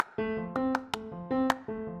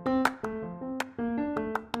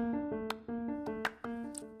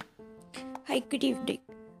Hi, good evening.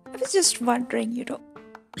 I was just wondering,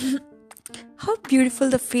 how beautiful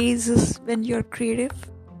the phase is when you're creative.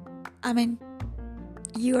 I mean,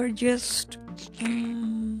 you are just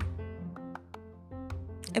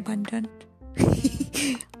abundant.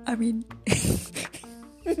 I mean,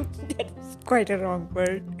 that is quite a wrong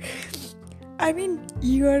word. I mean,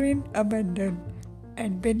 you are in abundance,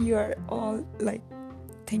 and when you are all like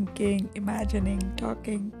thinking, imagining,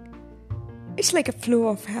 talking, it's like a flow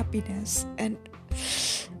of happiness, and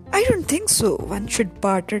I don't think so. One should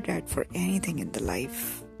barter that for anything in the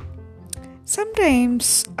life.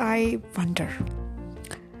 Sometimes I wonder,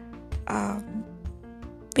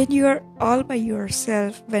 when you are all by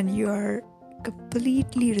yourself, when you are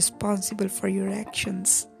completely responsible for your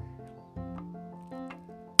actions,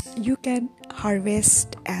 you can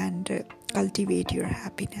harvest and cultivate your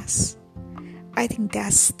happiness. I think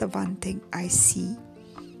that's the one thing I see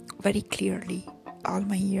very clearly all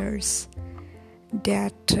my years,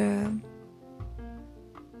 that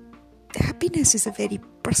happiness is a very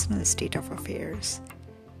personal state of affairs.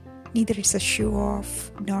 Neither it's a show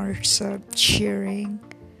off, nor it's a sharing,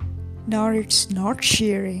 nor it's not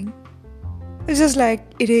sharing. It's just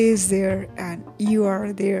like it is there and you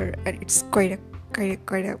are there, and it's quite a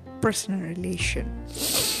personal relation.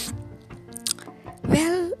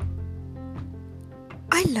 Well,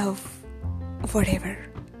 I love whatever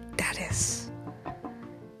that is.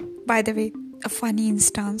 By the way, a funny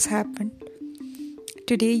instance happened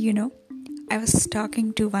today. I was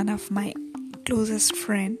talking to one of my closest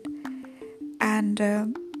friend, and I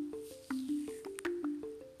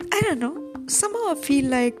don't know, somehow I feel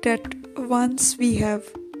like that once we have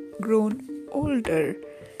grown older,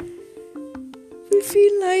 we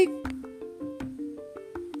feel like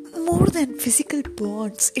more than physical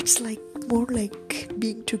bonds, it's like more like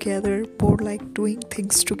being together, more like doing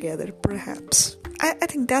things together, perhaps. I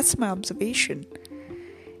think that's my observation.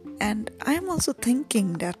 And I'm also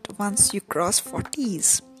thinking that once you cross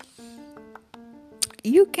 40s,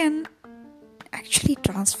 you can actually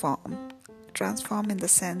transform in the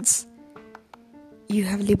sense you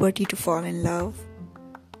have liberty to fall in love.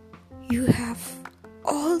 You have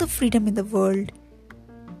all the freedom in the world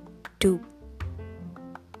to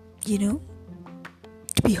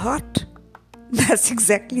be hot. That's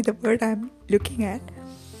exactly the word I'm looking at.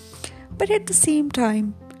 But at the same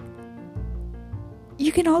time,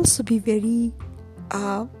 you can also be very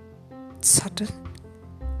subtle,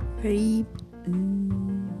 very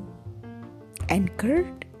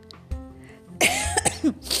anchored,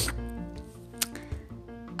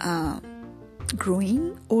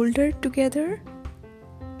 growing older together.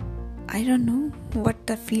 I don't know what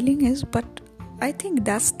the feeling is, but I think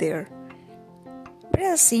that's there. But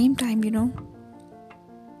at the same time,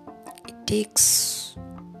 it takes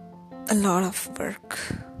a lot of work,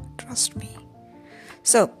 trust me.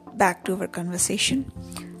 So, back to our conversation.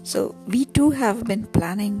 So, we too have been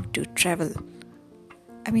planning to travel.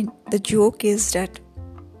 I mean, the joke is that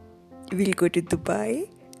we'll go to Dubai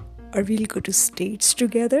or we'll go to States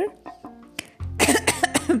together.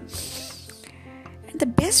 And the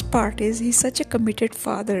best part is he's such a committed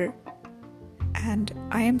father and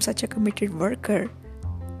I am such a committed worker.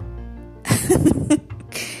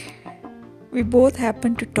 We both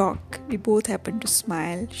happen to talk, we both happen to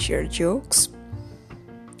smile, share jokes,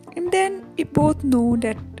 and then we both know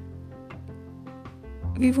that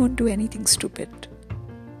we won't do anything stupid.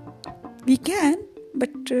 We can, but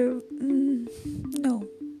no.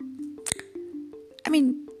 I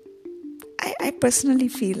mean, I personally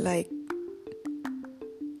feel like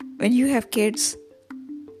when you have kids,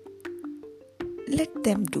 let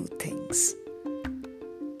them do things.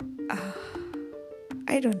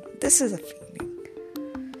 I don't know, this is a feeling.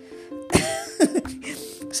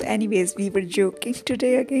 So anyways, we were joking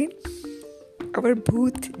today again. Our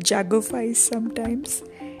booth jagofies sometimes,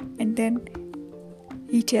 and then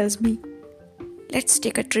he tells me, let's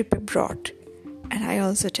take a trip abroad. And I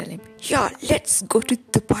also tell him, yeah, let's go to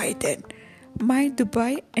Dubai then. My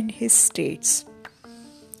Dubai and his States.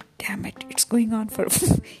 Damn it, it's going on for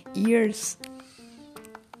years.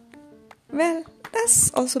 Well,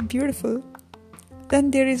 that's also beautiful.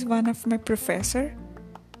 Then there is one of my professor.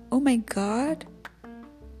 Oh my God.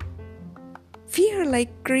 We are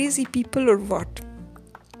like crazy people or what?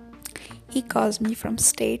 He calls me from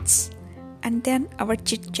States, and then our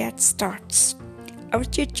chit-chat starts.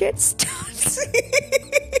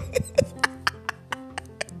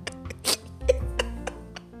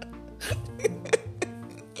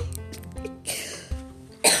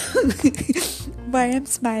 Why I'm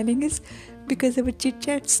smiling is because our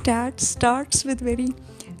chit-chat starts with very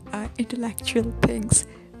intellectual things.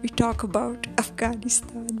 We talk about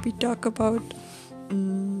Afghanistan, we talk about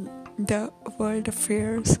the world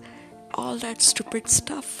affairs, all that stupid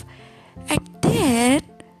stuff. And then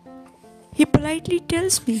he politely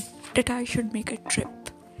tells me that I should make a trip.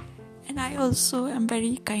 And I also am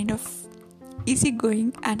very kind of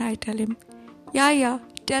easygoing, and I tell him, yeah,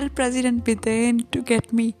 tell President Biden to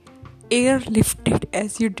get me airlifted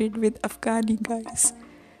as you did with Afghani guys.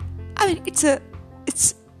 I mean,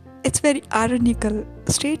 it's very ironical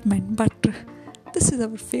statement, but this is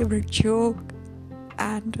our favorite joke.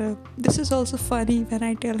 And this is also funny when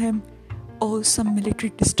I tell him, oh, some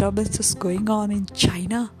military disturbances going on in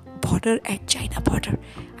China border,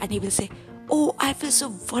 and he will say, oh, I feel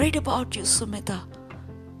so worried about you, Sumita.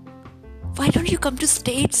 Why don't you come to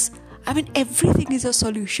States? I mean, everything is a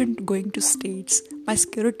solution to going to States. My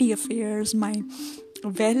security affairs, my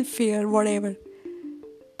welfare, whatever.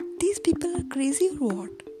 These people are crazy or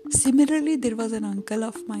what? Similarly, there was an uncle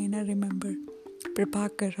of mine, I remember,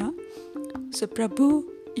 Prabhakar. So Prabhu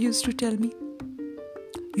used to tell me,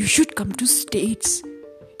 you should come to States.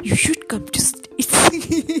 You should come to States.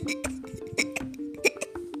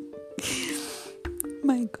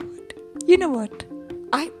 My God. You know what?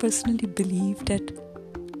 I personally believe that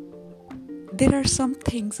there are some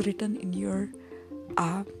things written in your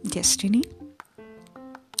destiny.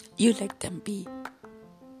 You let them be.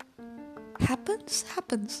 Happens.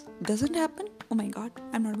 Doesn't happen? Oh my God,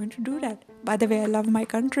 I'm not going to do that. By the way, I love my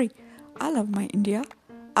country. I love my India.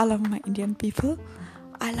 I love my Indian people.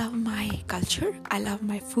 I love my culture. I love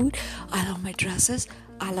my food. I love my dresses.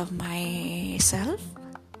 I love myself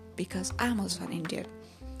because I'm also an Indian.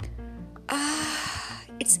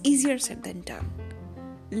 It's easier said than done.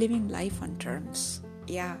 Living life on terms.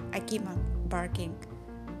 Yeah, I keep on barking.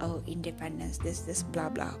 Oh, independence, this, blah,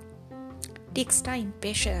 blah. Takes time,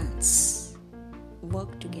 patience,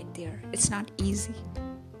 work to get there. It's not easy.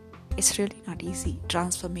 It's really not easy.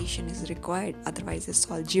 Transformation is required. Otherwise, it's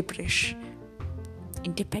all gibberish.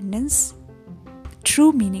 Independence,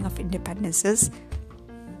 true meaning of independence is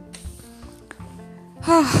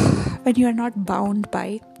when you are not bound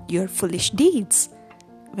by your foolish deeds,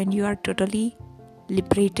 when you are totally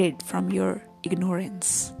liberated from your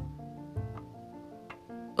ignorance.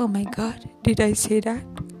 Oh my God, did I say that?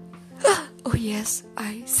 Oh yes,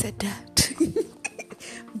 I said that.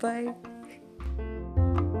 Bye.